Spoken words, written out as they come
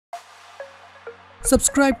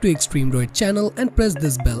Subscribe to Extreme Droid channel and press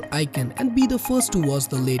this bell icon and be the first to watch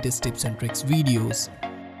the latest tips and tricks videos.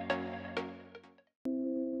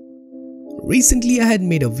 Recently I had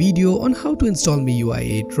made a video on how to install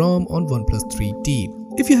MIUI 8 ROM on OnePlus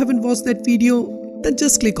 3T. If you haven't watched that video, then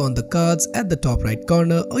just click on the cards at the top right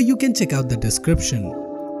corner or you can check out the description.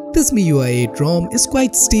 This MIUI 8 ROM is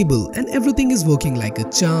quite stable and everything is working like a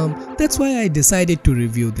charm. That's why I decided to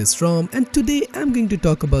review this ROM, and today I'm going to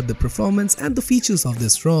talk about the performance and the features of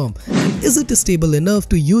this ROM. Is it stable enough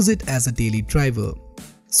to use it as a daily driver?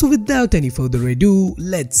 So without any further ado,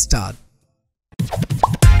 let's start.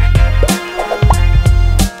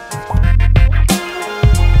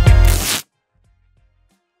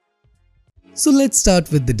 So let's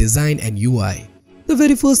start with the design and UI. The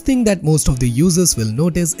very first thing that most of the users will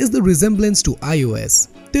notice is the resemblance to iOS.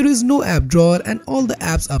 There is no app drawer and all the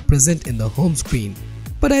apps are present in the home screen.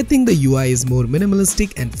 But I think the UI is more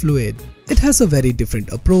minimalistic and fluid. It has a very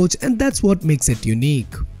different approach and that's what makes it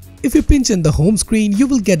unique. If you pinch in the home screen, you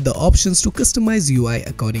will get the options to customize UI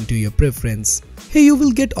according to your preference. Here you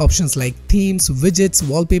will get options like themes, widgets,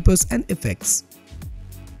 wallpapers and effects.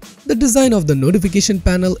 The design of the notification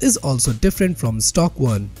panel is also different from stock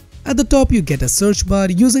one. At the top you get a search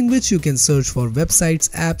bar using which you can search for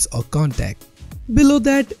websites, apps or contact. Below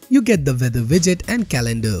that you get the weather widget and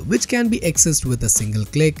calendar which can be accessed with a single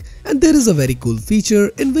click, and there is a very cool feature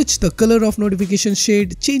in which the color of notification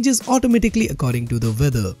shade changes automatically according to the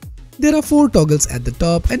weather. There are 4 toggles at the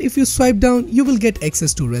top and if you swipe down you will get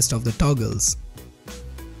access to rest of the toggles.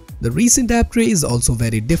 The recent app tray is also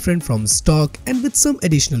very different from stock and with some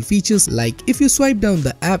additional features like if you swipe down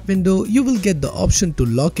the app window you will get the option to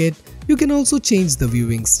lock it. You can also change the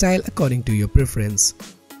viewing style according to your preference.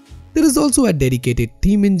 There is also a dedicated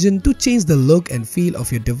theme engine to change the look and feel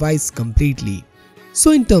of your device completely.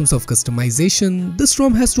 So in terms of customization, this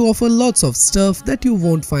ROM has to offer lots of stuff that you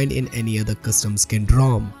won't find in any other custom skinned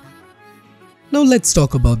ROM. Now let's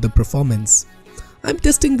talk about the performance. I'm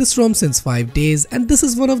testing this ROM since 5 days and this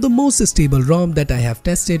is one of the most stable ROM that I have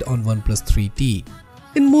tested on OnePlus 3T.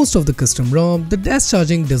 In most of the custom ROM, the dash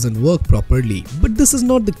charging doesn't work properly, but this is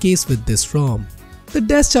not the case with this ROM. The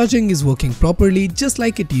dash charging is working properly just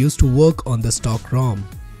like it used to work on the stock ROM.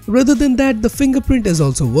 Rather than that, the fingerprint is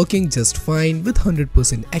also working just fine with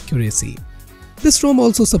 100% accuracy. This ROM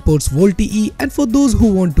also supports VoLTE, and for those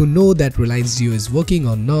who want to know that Reliance Jio is working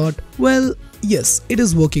or not, well, yes, it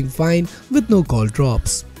is working fine with no call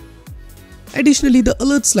drops. Additionally, the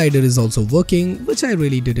alert slider is also working, which I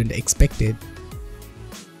really didn't expect it.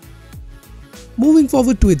 Moving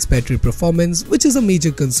forward to its battery performance, which is a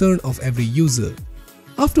major concern of every user.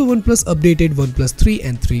 After OnePlus updated OnePlus 3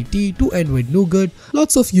 and 3T to Android Nougat,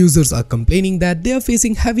 lots of users are complaining that they are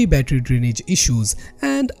facing heavy battery drainage issues,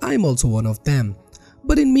 and I'm also one of them.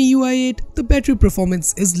 But in MIUI 8, the battery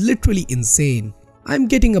performance is literally insane. I'm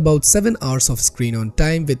getting about 7 hours of screen on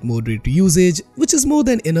time with moderate usage, which is more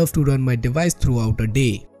than enough to run my device throughout a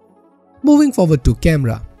day. Moving forward to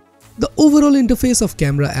camera. The overall interface of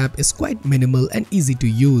camera app is quite minimal and easy to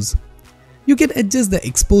use. You can adjust the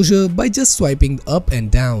exposure by just swiping up and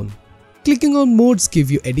down. Clicking on modes give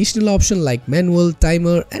you additional options like manual,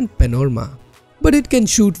 timer and panorama. But it can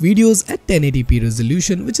shoot videos at 1080p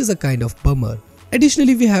resolution, which is a kind of bummer.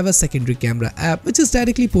 Additionally, we have a secondary camera app which is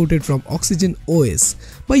directly ported from Oxygen OS.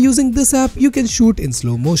 By using this app, you can shoot in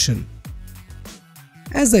slow motion.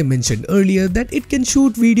 As I mentioned earlier that it can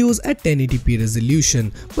shoot videos at 1080p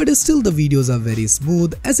resolution, but still the videos are very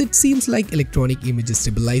smooth as it seems like electronic image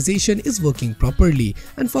stabilization is working properly,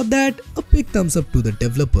 and for that, a big thumbs up to the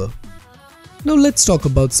developer. Now let's talk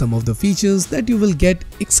about some of the features that you will get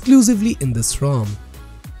exclusively in this ROM.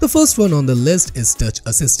 The first one on the list is Touch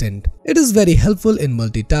Assistant. It is very helpful in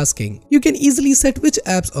multitasking. You can easily set which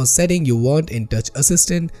apps or setting you want in Touch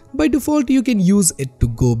Assistant. By default, you can use it to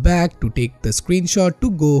go back, to take the screenshot, to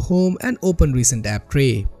go home and open recent app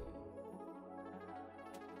tray.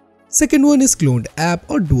 Second one is Cloned App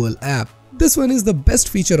or Dual App. This one is the best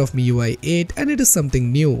feature of MIUI 8 and it is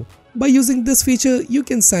something new. By using this feature, you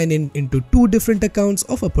can sign in into 2 different accounts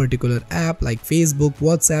of a particular app like Facebook,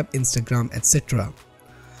 WhatsApp, Instagram, etc.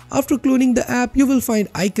 After cloning the app, you will find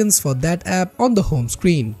icons for that app on the home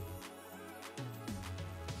screen.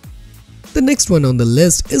 The next one on the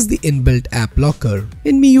list is the inbuilt app locker.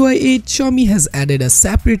 In MIUI 8, Xiaomi has added a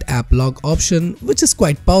separate app lock option which is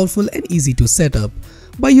quite powerful and easy to set up.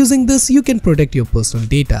 By using this, you can protect your personal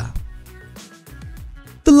data.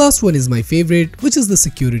 The last one is my favorite, which is the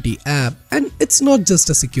security app, and it's not just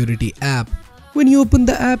a security app. When you open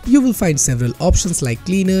the app, you will find several options like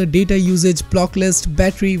cleaner, data usage, block list,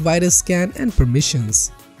 battery, virus scan and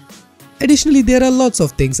permissions. Additionally, there are lots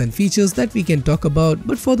of things and features that we can talk about,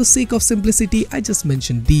 but for the sake of simplicity, I just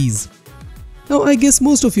mentioned these. Now I guess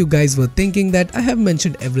most of you guys were thinking that I have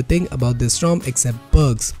mentioned everything about this ROM except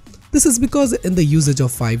bugs. This is because in the usage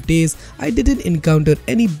of 5 days, I didn't encounter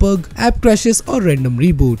any bug, app crashes or random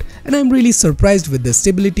reboot, and I'm really surprised with the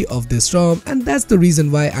stability of this ROM, and that's the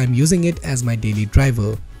reason why I'm using it as my daily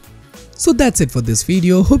driver. So that's it for this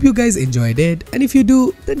video. Hope you guys enjoyed it, and if you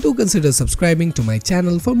do, then do consider subscribing to my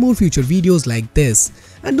channel for more future videos like this,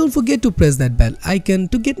 and don't forget to press that bell icon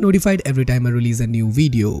to get notified every time I release a new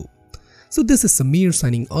video. So this is Samir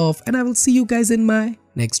signing off, and I will see you guys in my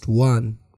next one.